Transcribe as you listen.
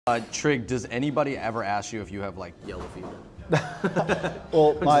Trig, does anybody ever ask you if you have like yellow fever?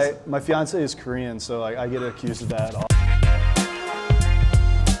 Well, my fiance is Korean, so I get accused of that.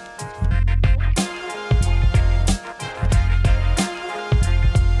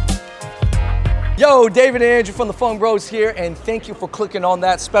 Yo, David and Andrew from the Fung Bros here, and thank you for clicking on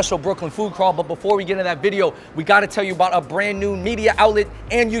that special Brooklyn food crawl. But before we get into that video, we got to tell you about a brand new media outlet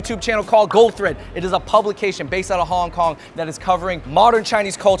and YouTube channel called Gold Thread. It is a publication based out of Hong Kong that is covering modern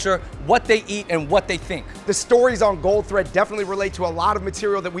Chinese culture, what they eat, and what they think. The stories on Gold Thread definitely relate to a lot of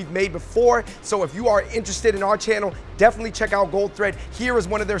material that we've made before. So if you are interested in our channel, definitely check out Gold Thread. Here is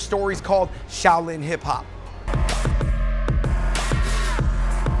one of their stories called Shaolin Hip Hop.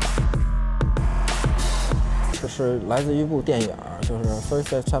 这是来自一部电影，就是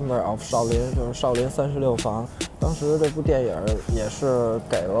First Chamber of Shaolin， 就是少林36房。当时这部电影也是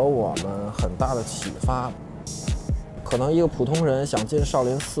给了我们很大的启发。可能一个普通人想进少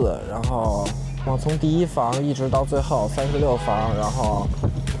林寺，然后从第一房一直到最后36房，然后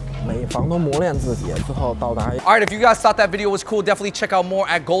每一房都磨练自己，最后到达。All right, if you guys thought that video was cool, definitely check out more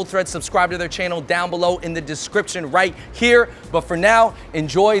at Gold Thread. Subscribe to their channel down below in the description right here. But for now,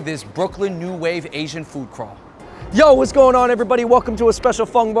 enjoy this Brooklyn New Wave Asian food crawl. Yo, what's going on, everybody? Welcome to a special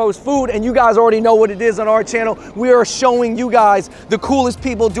Fung Bros food, and you guys already know what it is on our channel. We are showing you guys the coolest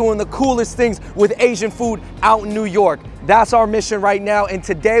people doing the coolest things with Asian food out in New York. That's our mission right now, and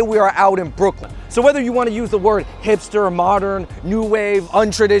today we are out in Brooklyn. So whether you want to use the word hipster, modern, new wave,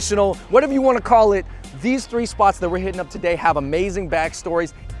 untraditional, whatever you want to call it, these three spots that we're hitting up today have amazing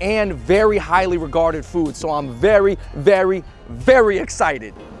backstories and very highly regarded food. So I'm very, very, very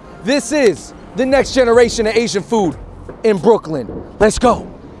excited. This is the next generation of Asian food in Brooklyn. Let's go.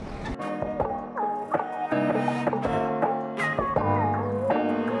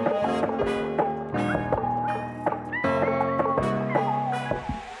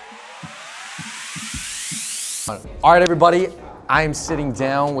 All right, everybody. I am sitting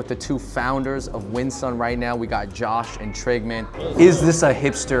down with the two founders of Winsun right now. We got Josh and Trig, man. Is this a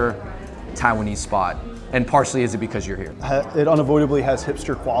hipster Taiwanese spot? And partially, is it because you're here? It unavoidably has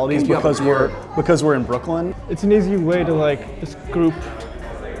hipster qualities because we're in Brooklyn. It's an easy way to like just group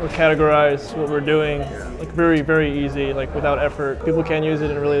or categorize what we're doing, like very, very easy, like without effort. People can use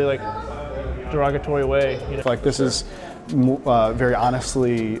it in a really like derogatory way. You know? Like this is very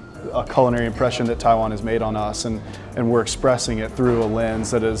honestly a culinary impression that Taiwan has made on us, and we're expressing it through a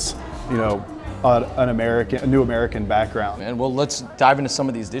lens that is, you know, a new American background. And well, let's dive into some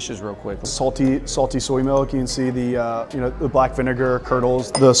of these dishes real quick. Salty soy milk. You can see the the black vinegar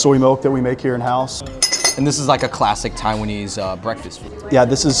curdles, the soy milk that we make here in house. And this is like a classic Taiwanese breakfast food. Yeah,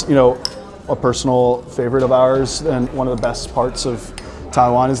 this is a personal favorite of ours, and one of the best parts of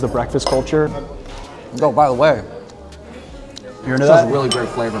Taiwan is the breakfast culture. Oh, by the way, you're into that? That's a really great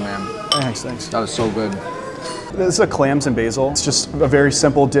flavor, man. Thanks. That was so good. This is a clams and basil. It's just a very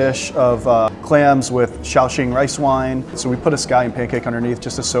simple dish of clams with Shaoxing rice wine. So we put a scallion pancake underneath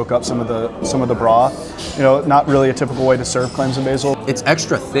just to soak up some of the broth. You know, not really a typical way to serve clams and basil. It's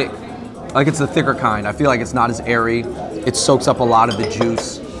extra thick. Like it's the thicker kind. I feel like it's not as airy. It soaks up a lot of the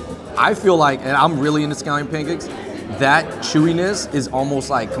juice. I feel like, and I'm really into scallion pancakes, that chewiness is almost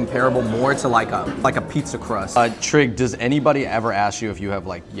like comparable more to like a pizza crust. Trig, does anybody ever ask you if you have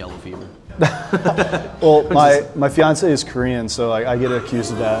like yellow fever? Well, my fiance is Korean, so I get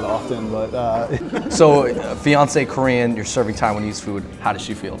accused of that often. But so, fiance Korean, you're serving Taiwanese food. How does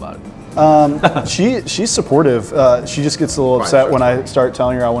she feel about it? She's supportive. She just gets a little upset when I start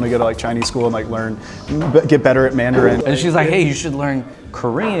telling her I want to go to like Chinese school and like get better at Mandarin. And she's like, "Hey, you should learn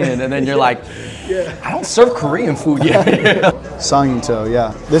Korean." And then you're like, "I don't serve Korean food yet." Sangito,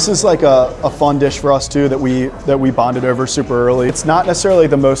 yeah. This is like a fun dish for us too that we bonded over super early. It's not necessarily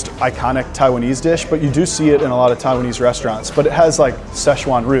the most iconic Taiwanese dish, but you do see it in a lot of Taiwanese restaurants. But it has like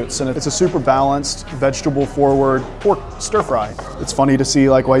Szechuan roots, and it's a super balanced, vegetable forward pork stir fry. It's funny to see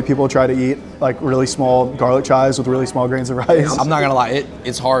like white people try to eat like really small garlic chives with really small grains of rice. I'm not gonna lie,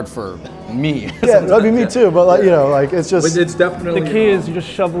 it's hard for me. Yeah, I mean me too, but like, you know, like it's just. It's definitely. The key is you just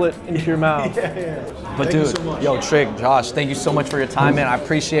shovel it into your mouth. Yeah. But dude, yo, Trig, Josh, thank you so much for your time, man. I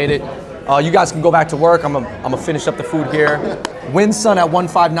appreciate it. You guys can go back to work. I'm gonna finish up the food here. Winsun at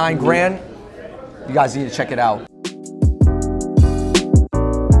 159 Grand. You guys need to check it out.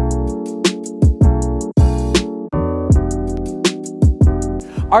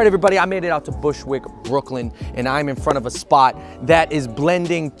 All right, everybody, I made it out to Bushwick, Brooklyn, and I'm in front of a spot that is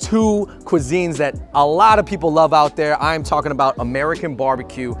blending two cuisines that a lot of people love out there. I'm talking about American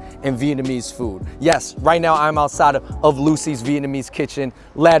barbecue and Vietnamese food. Yes, right now I'm outside of Lucy's Vietnamese kitchen,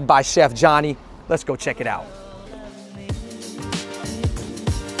 led by Chef Johnny. Let's go check it out.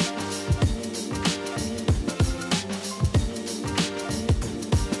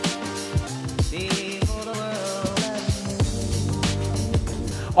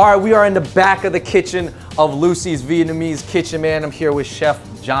 All right, we are in the back of the kitchen of Lucy's Vietnamese Kitchen, man. I'm here with Chef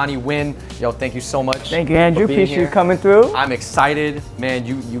Johnny Nguyen. Yo, thank you so much. Thank you, Andrew. Appreciate you coming through. I'm excited. Man,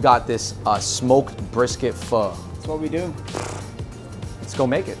 you got this smoked brisket pho. That's what we do. Let's go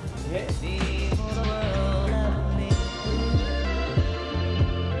make it. Yeah.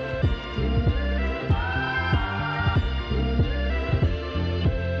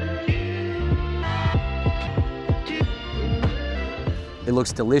 It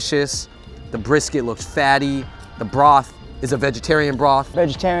looks delicious. The brisket looks fatty. The broth is a vegetarian broth.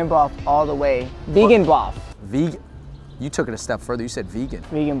 Vegetarian broth all the way. Vegan broth. Vegan. You took it a step further. You said vegan.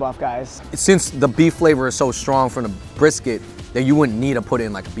 Vegan broth, guys. Since the beef flavor is so strong from the brisket, that you wouldn't need to put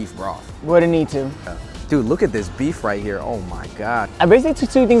in like a beef broth. Wouldn't need to. Dude, look at this beef right here. Oh my God. I basically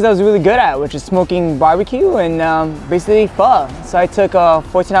took two things I was really good at, which is smoking barbecue and basically pho. So I took a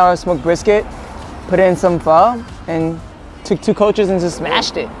 14-hour smoked brisket, put in some pho, and took 2 cultures and just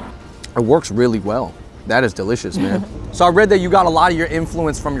smashed it. It works really well. That is delicious, man. So I read that you got a lot of your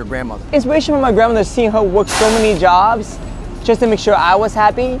influence from your grandmother. Inspiration from my grandmother, seeing her work so many jobs just to make sure I was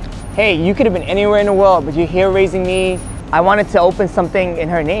happy. Hey, you could have been anywhere in the world, but you're here raising me. I wanted to open something in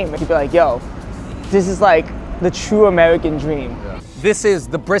her name. She'd be like, yo, this is like the true American dream. Yeah. This is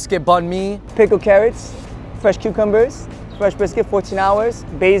the brisket banh mi. Pickled carrots, fresh cucumbers, fresh brisket, 14 hours,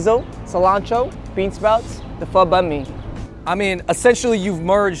 basil, cilantro, bean sprouts, the pho banh mi. I mean, essentially you've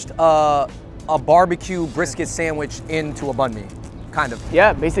merged a barbecue brisket sandwich into a banh mi, kind of.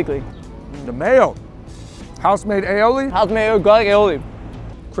 Yeah, basically. The mayo. House-made aioli. House-made garlic aioli.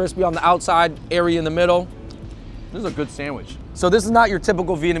 Crispy on the outside, airy in the middle. This is a good sandwich. So this is not your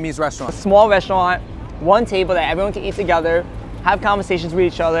typical Vietnamese restaurant. A small restaurant, one table that everyone can eat together, have conversations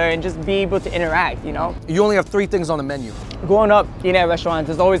with each other, and just be able to interact, you know? You only have 3 things on the menu. Growing up eating at restaurants,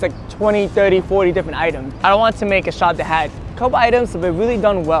 there's always like 20, 30, 40 different items. I don't want to make a shop that had a couple items, but really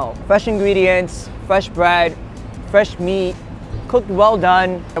done well. Fresh ingredients, fresh bread, fresh meat, cooked well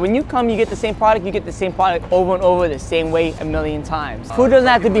done. And when you come, you get the same product, over and over the same way a million times. Food doesn't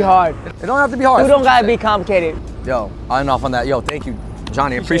have to be hard. It don't have to be hard. Food don't gotta be complicated. Yo, enough on that. Yo, thank you,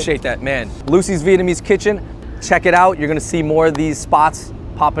 Johnny. Appreciate that, man. Lucy's Vietnamese Kitchen. Check it out. You're gonna see more of these spots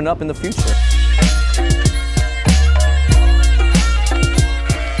popping up in the future.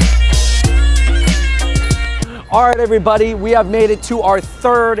 All right, everybody, we have made it to our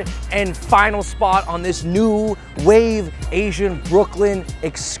 3rd and final spot on this new wave Asian Brooklyn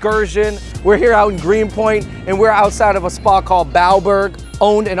excursion. We're here out in Greenpoint, and we're outside of a spot called Baoburg,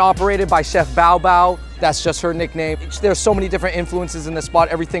 owned and operated by Chef Bao Bao. That's just her nickname. There's so many different influences in the spot,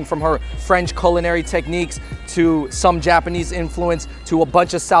 everything from her French culinary techniques to some Japanese influence to a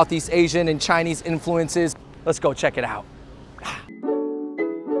bunch of Southeast Asian and Chinese influences. Let's go check it out.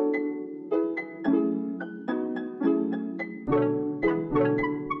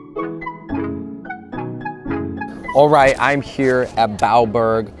 All right, I'm here at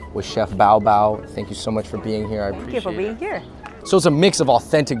Baoburg with Chef Bao Bao. Thank you so much for being here. I appreciate it. Thank you for being here. So it's a mix of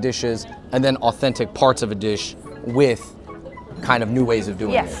authentic dishes and then authentic parts of a dish with kind of new ways of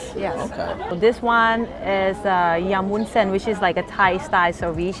doing it. Yes. Okay. So this one is yam woon sen, which is like a Thai style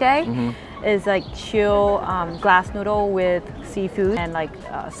ceviche. It's like chill glass noodle with seafood and like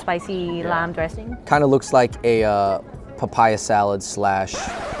spicy lamb dressing. Kind of looks like a papaya salad slash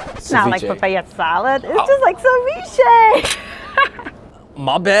It's not like papaya salad, it's just like ceviche.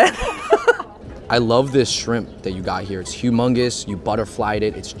 My bad. I love this shrimp that you got here. It's humongous. You butterflied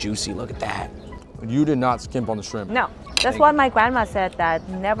it. It's juicy. Look at that. You did not skimp on the shrimp. No, that's what my grandma said, that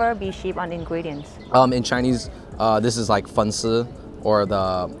never be cheap on ingredients. In Chinese, this is like fun si, or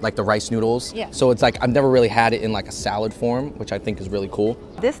the rice noodles. Yeah. So it's like, I've never really had it in like a salad form, which I think is really cool.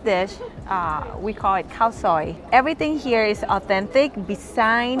 This dish, we call it khao soi. Everything here is authentic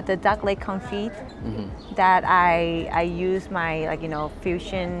besides the duck leg confit that I use my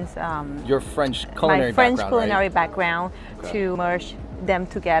fusions. Your French culinary French background, culinary right? background to merge them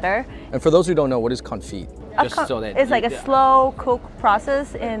together. And for those who don't know, what is confit? It's like a slow cook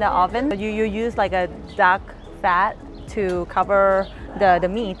process in the oven. You use like a duck fat to cover the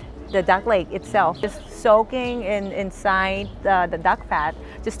meat, the duck leg itself, just soaking inside the duck fat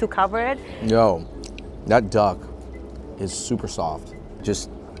just to cover it. Yo, that duck is super soft, just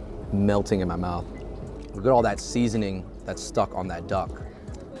melting in my mouth. Look at all that seasoning that's stuck on that duck.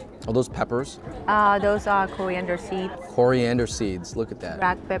 Are those peppers? Those are coriander seeds. Coriander seeds, look at that.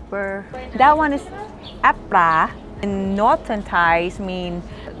 Black pepper. That one is apra. In Northern Thais mean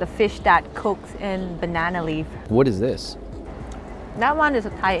the fish that cooks in banana leaf. What is this? That one is a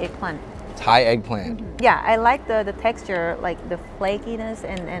Thai eggplant. Thai eggplant. Yeah, I like the texture, like the flakiness,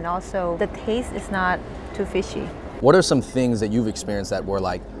 and also the taste is not too fishy. What are some things that you've experienced that were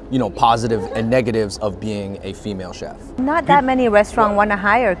like, you know, positive and negatives of being a female chef? Not that many restaurants want to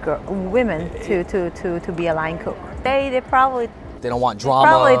hire women to be a line cook. They probably don't want drama.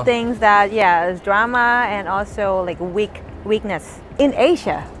 Probably things that, yeah, it's drama and also like weakness. In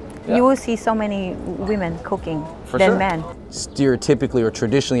Asia, you will see so many women cooking than men. Stereotypically or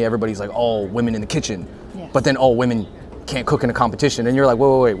traditionally, everybody's like, oh, women in the kitchen. But then, oh, women can't cook in a competition. And you're like,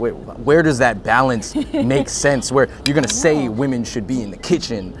 wait, where does that balance make sense? Where you're gonna say women should be in the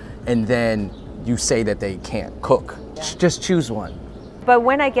kitchen and then you say that they can't cook. Just choose one. But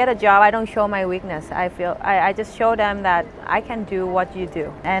when I get a job, I don't show my weakness. I just show them that I can do what you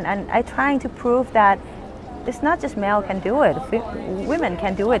do. And I'm trying to prove that it's not just male can do it, women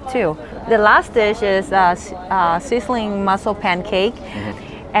can do it too. The last dish is sizzling mussel pancake.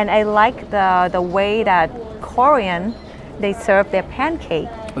 And I like the way that Korean, they serve their pancake.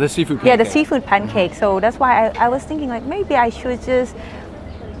 The seafood pancake. Yeah, the seafood pancake. So that's why I was thinking like maybe I should just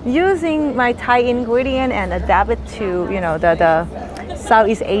using my Thai ingredient and adapt it to, you know, the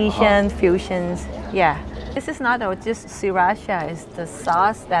Southeast Asian fusions. Yeah. This is not just sriracha, it's the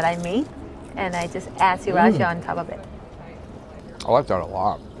sauce that I made. And I just add sriracha on top of it. I like that a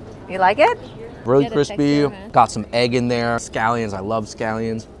lot. You like it? Really crispy, got some egg in there. Scallions, I love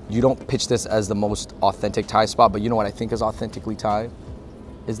scallions. You don't pitch this as the most authentic Thai spot, but you know what I think is authentically Thai?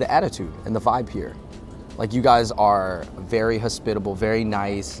 Is the attitude and the vibe here. Like you guys are very hospitable, very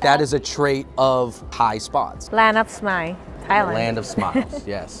nice. That is a trait of Thai spots. Land of Smile, Thailand. Land of smiles,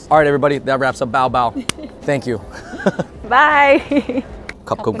 yes. All right, everybody, that wraps up Bao Bao. Thank you. Bye.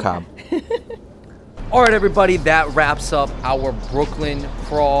 Cup Cam. All right, everybody, that wraps up our Brooklyn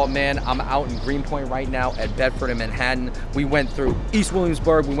crawl. Man, I'm out in Greenpoint right now at Bedford and Manhattan. We went through East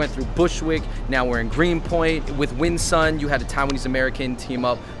Williamsburg, we went through Bushwick, now we're in Greenpoint. With Winsun, you had a Taiwanese American team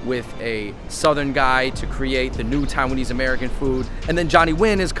up with a Southern guy to create the new Taiwanese American food. And then Johnny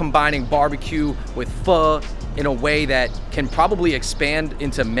Win is combining barbecue with pho in a way that can probably expand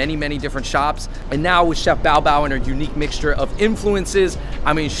into many, many different shops. And now with Chef Bao Bao and her unique mixture of influences,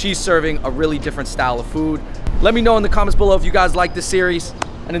 I mean, she's serving a really different style of food. Let me know in the comments below if you guys like this series.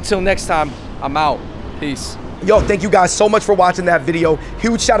 And until next time, I'm out. Peace. Yo, thank you guys so much for watching that video.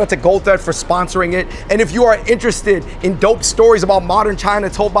 Huge shout out to Gold Thread for sponsoring it. And if you are interested in dope stories about modern China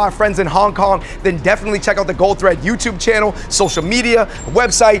told by friends in Hong Kong, then definitely check out the Gold Thread YouTube channel, social media,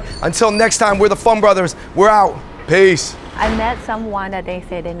 website. Until next time, we're the Fung Brothers. We're out. Peace. I met someone that they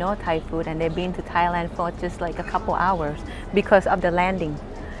say they know Thai food and they've been to Thailand for just like a couple hours because of the landing.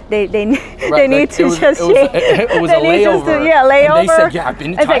 They need to just shake. It was a layover. Layover. And they said, yeah, I've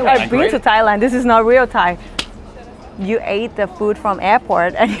been to Thailand. I've been to Thailand. This is not real Thai. You ate the food from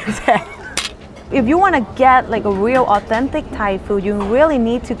airport and you said, if you want to get like a real authentic Thai food, you really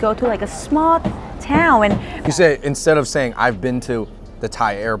need to go to like a small town. And you say, instead of saying, I've been to the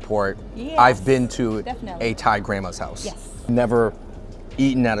Thai airport, I've been to a Thai grandma's house. Never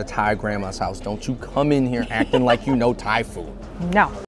eaten at a Thai grandma's house. Don't you come in here acting like you know Thai food. No.